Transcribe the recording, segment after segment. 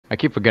I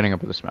keep forgetting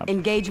about this map.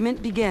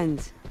 Engagement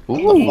begins.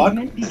 Ooh.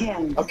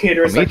 Okay,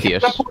 there's a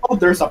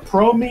Catapult, there's a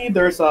Promi,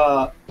 there's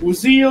a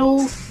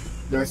Uzil,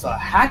 there's a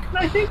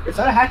Hackman, I think? Is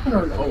that a Hackman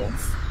or an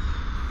Owens?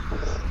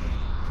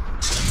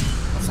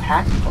 That's a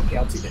Hackman? Okay,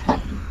 I'll take the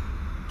Hackman.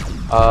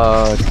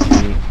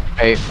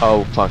 Hey,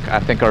 oh fuck, I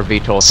think our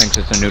VTOL thinks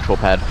it's a neutral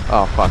pad.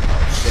 Oh fuck.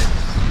 Shit.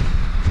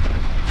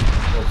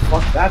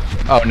 Well, fuck that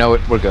thing. Oh no,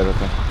 we're good,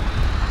 okay.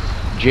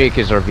 Jake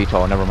is our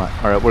VTOL, never mind.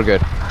 Alright, we're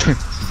good.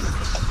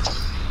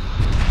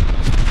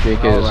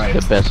 Jake is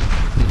the best.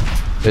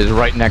 Is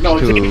right next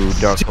to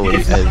Dark Hole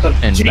and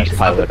Best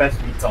Pilot. The best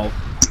VTOL.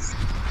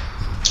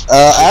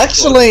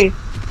 Actually,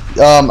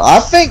 I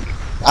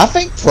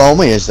think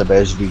Promi is the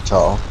best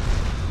VTOL.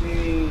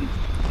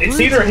 It's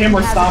either him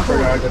or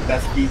Stomper are the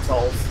best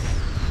VTOLs.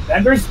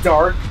 Then there's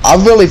Dark. I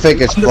really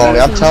think it's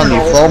Promi. I'm telling you,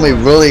 Promi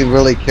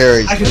really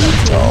carries the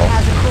VTOL.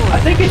 I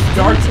think it's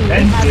Dark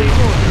and Jake.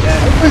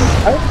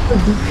 I was a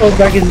VTOL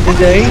back in the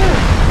day.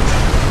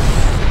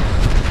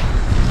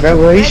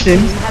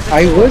 Revelations.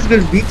 I was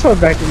good VTOL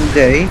back in the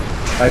day.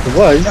 Like it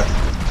was.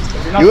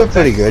 You were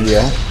pretty good,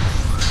 yeah.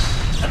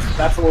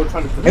 That's what we're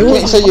trying to do. I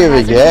wouldn't say you were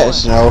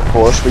yes, no, of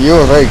course, but you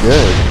were very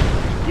good.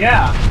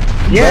 Yeah.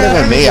 Better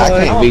than me, I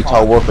can't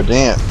VTOL worth a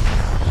damn.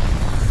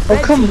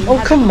 Oh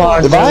come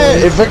on.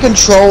 If the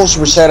controls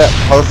were set up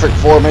perfect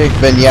for me,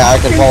 then yeah, I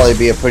could probably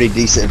be a pretty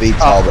decent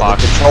VTOL. But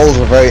the controls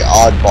are very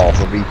oddball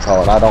for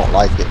VTOL, and I don't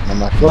like it. I'm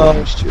not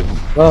used to them.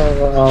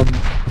 Well,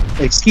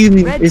 excuse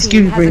me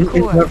for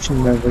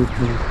interruption,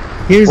 Revelation.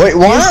 Wait,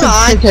 why am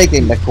I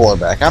taking the core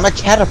back? I'm a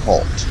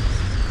catapult.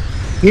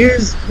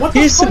 Here's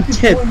some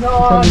tips.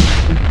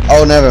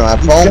 Oh, never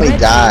mind. Promi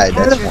died.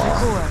 That's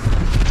why.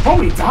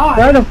 Promi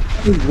died.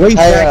 Way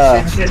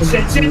back. Shit! Get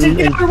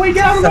out of the way!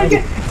 Get out of the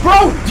way!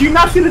 Bro, do you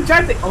not see the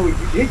giant thing? Oh, you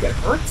did get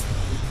hurt.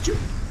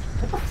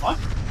 What the fuck?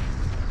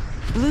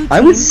 I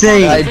would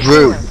say. Hey,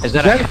 Drew. Is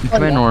that a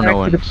Hackman or no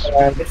one?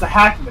 It's a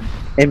Hackman.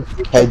 And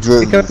hey,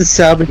 Drew. Pick up the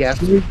salvage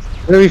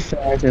very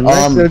fast and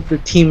let the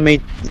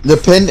teammate.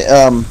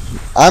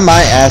 I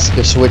might ask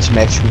to switch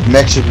mechs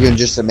with you in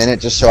just a minute,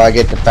 just so I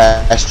get the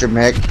faster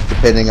mech,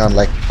 depending on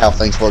like how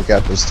things work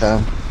out this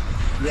time.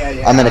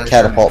 Yeah. I'm in a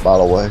catapult, by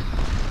the way.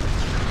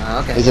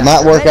 Okay. Because it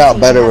might work out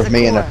better with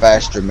me in a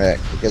faster mech,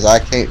 because I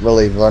can't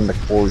really run the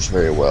cores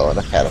very well in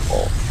a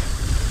catapult.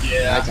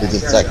 Yeah. Because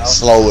it's like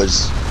slow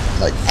as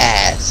like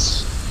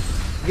ass.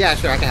 Yeah,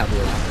 sure, I can help you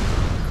with that.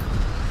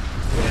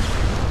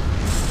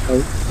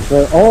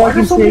 But all I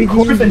can say is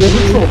neutral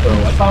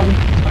though. I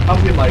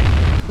thought we like.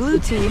 Blue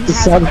team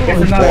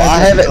Well, I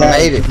haven't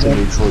made it to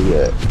neutral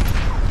yet.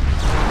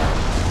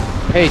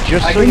 Hey,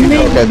 just so you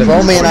know, okay,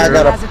 Promi and I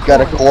got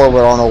a core.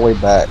 We're on our way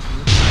back.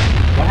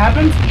 What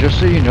happened? Just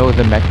so you know,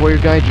 the mech warrior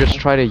guy just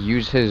tried to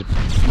use his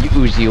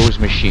Uzio's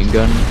machine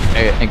gun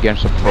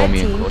against a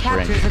Promi in close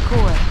range.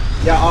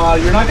 Yeah,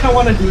 you're not gonna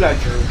want to do that,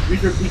 Drew.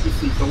 Use your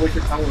PPC, so where's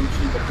your tower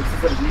machine gun? This is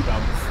for the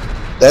rebounds.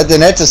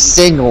 Then that's a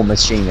single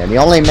machine gun. The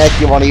only mech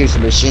you want to use a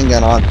machine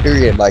gun on,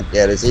 period, like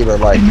that is either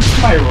like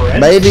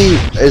maybe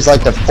is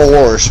like the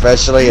 4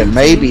 especially, and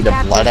maybe the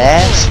Blood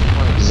Ass.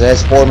 Because it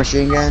has 4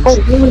 machine guns. Oh,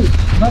 wait.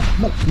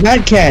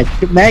 Mad Cat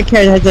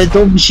has those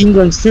own machine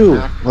guns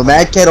too. Well,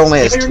 Mad Cat only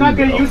has 2. You're not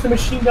gonna use the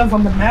machine guns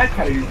on the Mad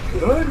Cat. Are you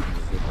good?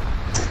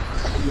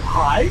 Are you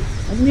high?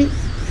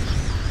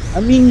 I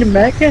mean, the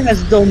Mad Cat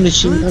has its own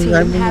machine guns.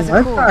 I mean, I'm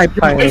high pilot.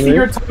 You're wasting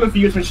your time if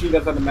you use machine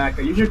guns on the Mad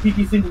Cat. Use your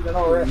PPC and then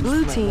already.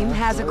 Blue team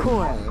has a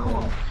core.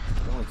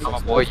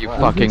 Oh boy, you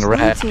fucking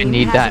rat! I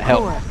need that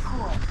help.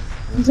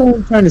 That's all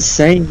I'm trying to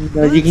say.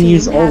 You can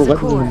use all the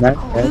weapons in the Mad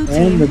Cat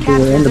and the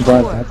door and the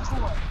broadcast.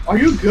 Are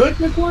you good,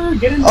 McWarrior?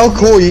 Get in. Oh,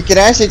 cool. You can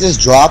actually just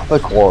drop the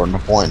core on the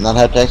point and not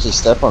have to actually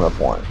step on the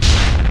point.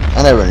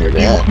 I never knew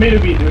that.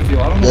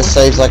 This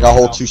saves like a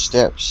whole 2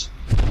 steps.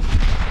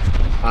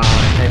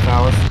 Hey,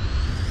 fellas.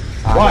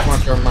 I just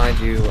want to remind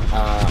you,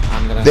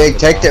 I'm gonna. Big,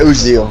 take the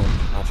Uzil.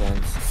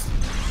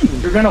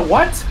 You're gonna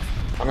what?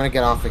 I'm gonna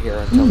get off of here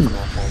until the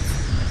map ends.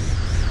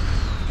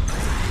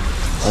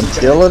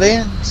 Until it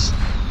ends?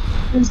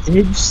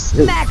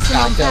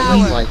 Maximum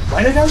power.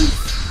 When it ends?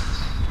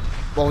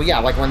 Well, yeah,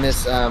 like when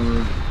this,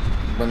 when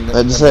the...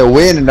 I just say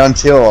win and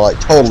until, like,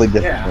 totally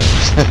different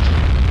things.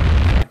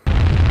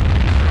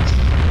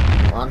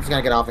 Well, I'm just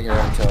gonna get off of here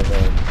until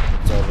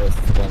this,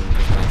 when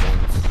this match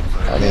ends.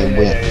 I mean,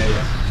 win.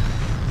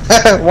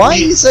 Why are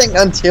you saying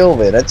until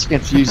then? That's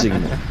confusing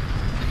me.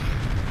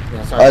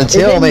 Yeah, sorry.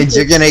 Until means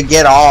you're gonna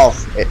get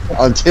off.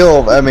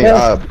 Until, I mean,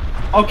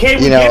 okay,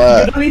 you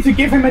don't need to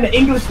give him an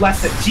English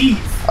lesson, jeez.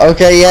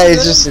 Okay, yeah,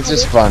 it's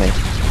just funny.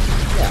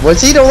 Yeah.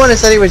 Was he the one that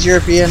said he was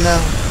European now?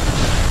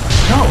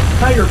 No,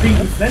 it's not European,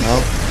 he's Central.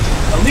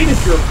 Oh. Elite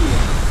is European.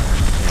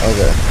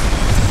 Okay.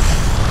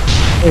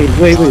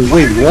 Wait,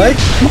 what?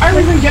 Why are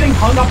we even getting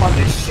hung up on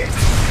this shit?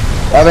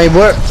 I mean,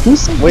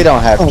 we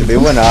don't have to be.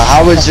 We're not.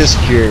 I was just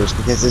curious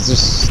because it's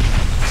just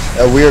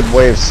a weird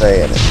way of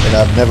saying it, and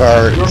I've never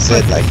heard it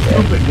said like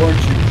that. Stupid,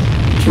 weren't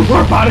you? You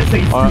were about to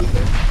say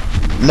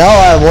stupid. No,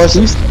 I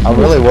wasn't. I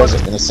really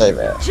wasn't gonna say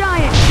that.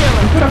 Giant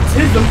killer. You could have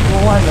tipped them for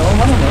all I know.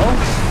 I don't know.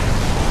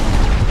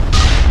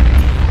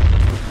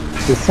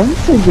 Did someone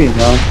say me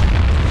wrong?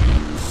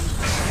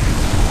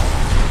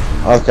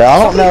 Okay,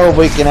 I don't know if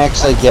we can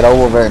actually get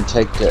over there and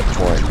take that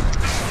point.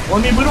 Well,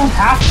 I mean, we don't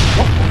have to.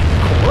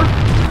 What?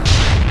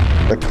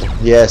 The core?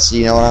 Yes,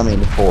 you know what I mean,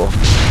 the core. We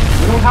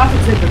don't have to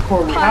take the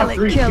core. We have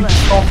 3. We can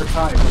call for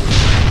time.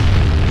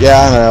 Yeah,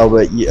 I know,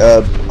 but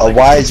a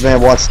wise man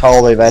once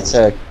told me that's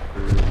an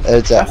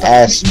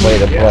ass way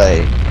to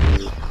play.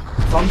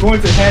 So I'm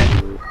going to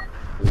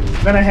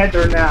head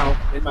there now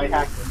in my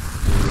hack.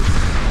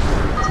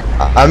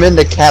 I'm in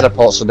the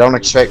catapult, so don't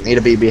expect me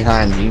to be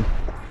behind you.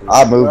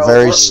 I move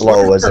very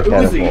slow as a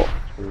catapult.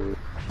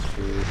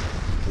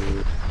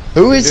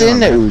 Who is in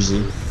the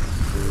Uzi?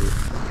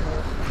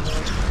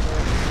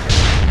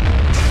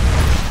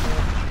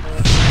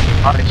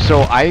 Alright,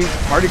 so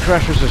Party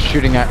Crashers is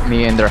shooting at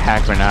me in their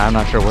hack right now. I'm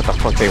not sure what the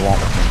fuck they want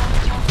with me.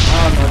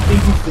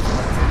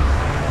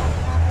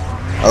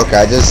 Okay,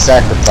 I just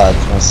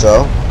sacrificed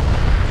myself.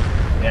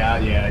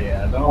 Yeah.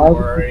 Don't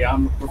worry,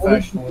 I'm a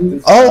professional with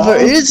this. Oh,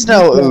 there is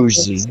no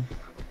Uzi.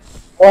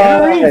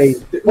 Why?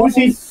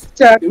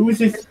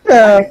 Uzi's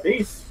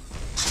base.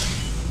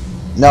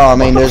 No, I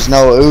mean there's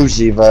no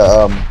Uzi,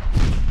 but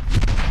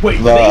Wait,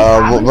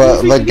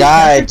 the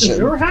guy,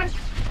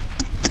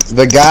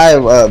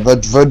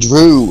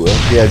 Drew,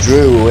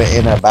 Drew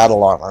in a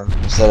battle armor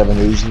instead of an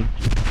Uzi.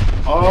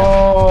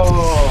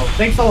 Oh,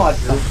 thanks a lot,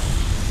 Drew.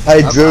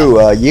 Hey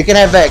Drew, you can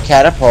have that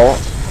catapult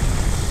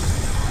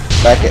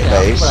back at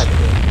base.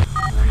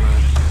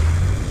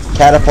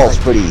 Catapult's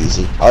pretty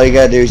easy. All you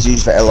gotta do is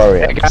use the LRM.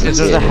 Yeah, guys,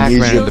 there's a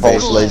hackman in the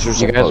base. Lasers,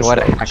 You guys want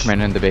a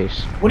hackman in the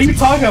base. What are you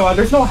talking about?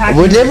 There's no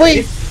hackman. Well, did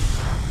we?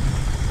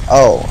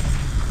 Oh.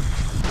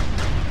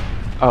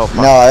 Oh,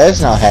 no,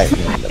 there's no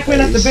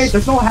hackman at the base.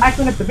 There's no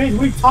hackman at the base.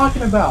 What are you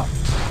talking about?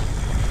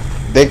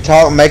 Big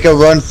talk, make a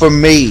run for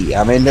me.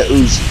 I'm in the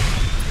Uzi.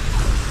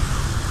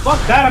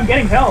 Fuck that, I'm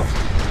getting help.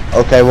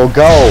 Okay, well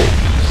go.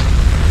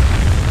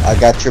 I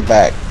got your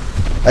back.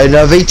 And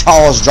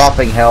Vital's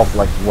dropping health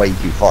like way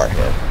too far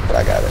ahead. But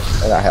I got it.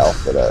 And not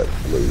health, but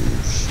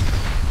lose.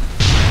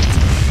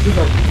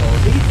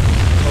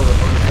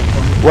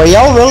 Well,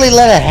 y'all really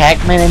let a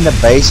hackman in the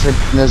base when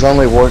there's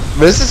only one?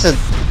 This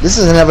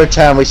is another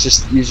time you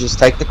just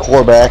take the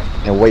core back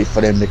and wait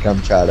for them to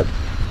come try to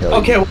kill you.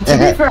 Okay, well, to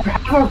be fair,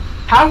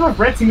 half of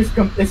red team is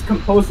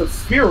composed of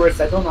spheroids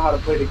that don't know how to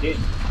play the game.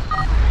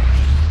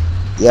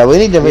 Yeah, we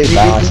need to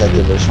rebalance that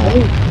division.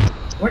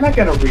 We're not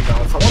gonna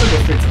rebalance. I want to go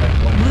straight to that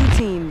one. Blue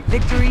team,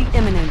 victory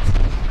imminent.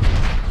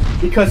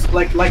 Because,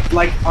 like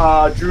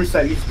Drew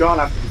said, he's gone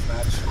after this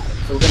match,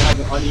 so we're gonna have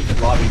an uneven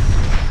lobby.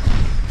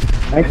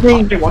 I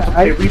think they want to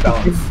play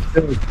rebalance.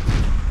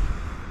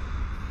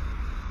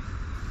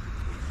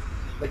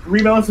 Like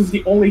rebalance is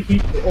the only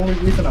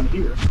reason I'm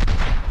here.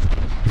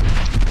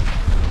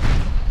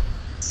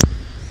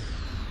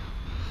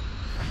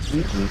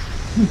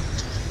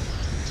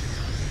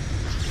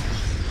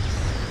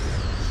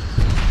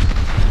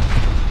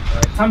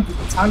 Time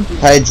to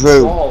hey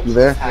Drew, you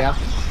there? Yeah.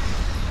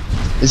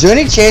 Is there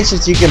any chance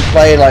that you can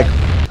play like?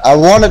 I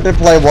wanted to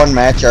play one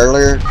match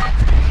earlier.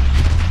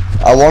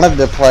 I wanted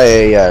to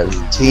play a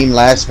team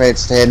last man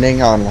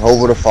standing on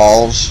Over the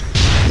Falls.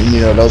 And,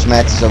 you know those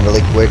matches are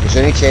really quick. Is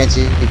there any chance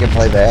you can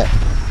play that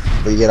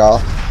before you get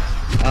off?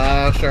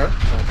 Sure. I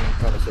can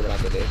probably see what I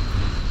can do.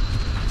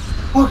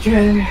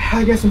 Okay,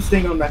 I guess I'm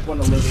staying on that one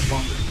a little bit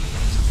longer.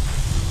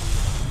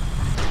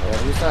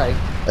 Whatever you say.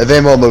 And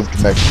then we'll move to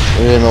Mech.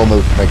 And then we'll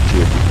move to Mech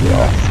 2 if you get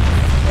off.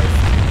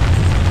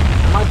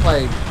 I might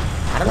play.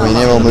 I mean,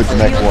 then we'll move to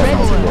Mech 1 if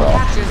we're off.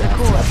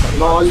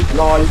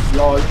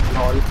 Lol.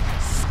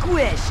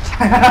 Squished.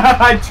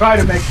 I try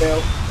to make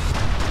bail.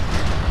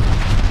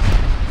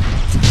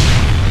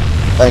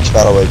 Thanks,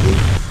 Battle AG.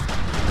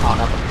 Oh,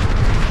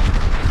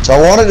 nothing. So I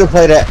wanted to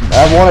play that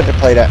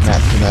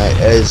map tonight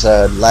as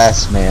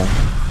last man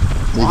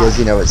because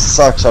you know it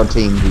sucks on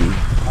Team D.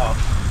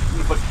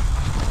 But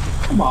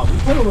come on, we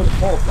played over the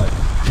falls like.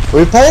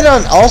 We played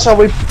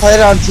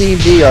on Team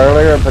D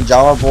earlier.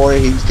 Pajama Boy,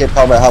 he kept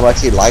talking about how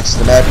much he likes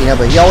the map, you know,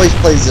 but he always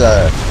plays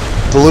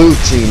blue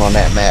team on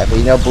that map.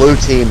 You know, blue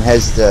team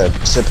has the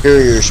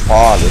superior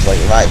spawn. It's like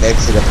right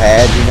next to the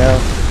pad, you know.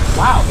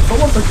 Wow, it's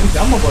almost like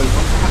Pajama Boy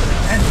wants to have an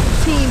end.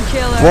 Team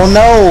killer. Well,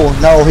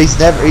 no, he's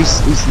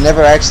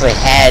never actually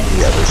had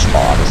the other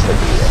spawn.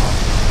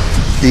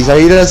 Is what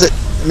he doesn't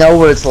know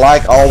what it's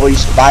like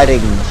always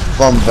fighting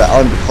from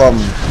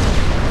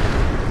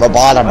the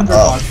bottom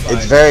up.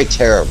 It's very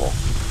terrible.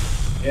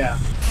 Yeah.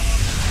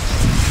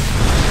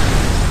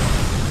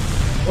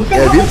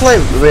 Yeah, if you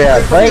playing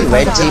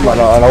red team on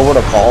Over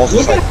the Falls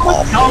is like awful. Look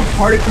at how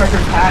Party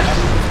Crashers had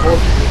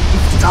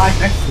just died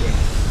next to it.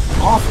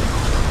 Awesome.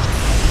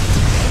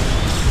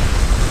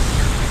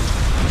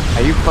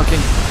 Are you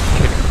fucking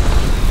kidding?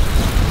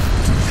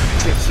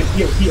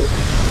 Heal.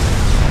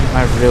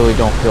 I really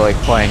don't feel like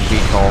playing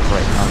VTOL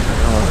right now.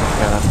 Oh my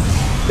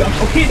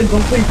god. Okay, then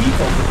don't play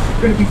VTOL.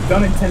 You're gonna be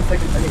done in 10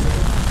 seconds anyway.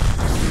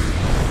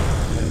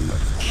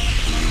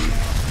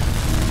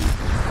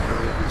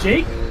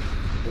 Jake?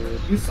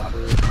 You suck.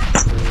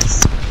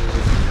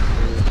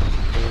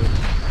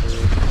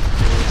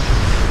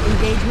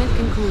 Engagement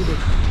concluded.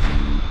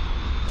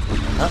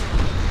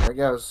 Oh, there it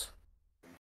goes.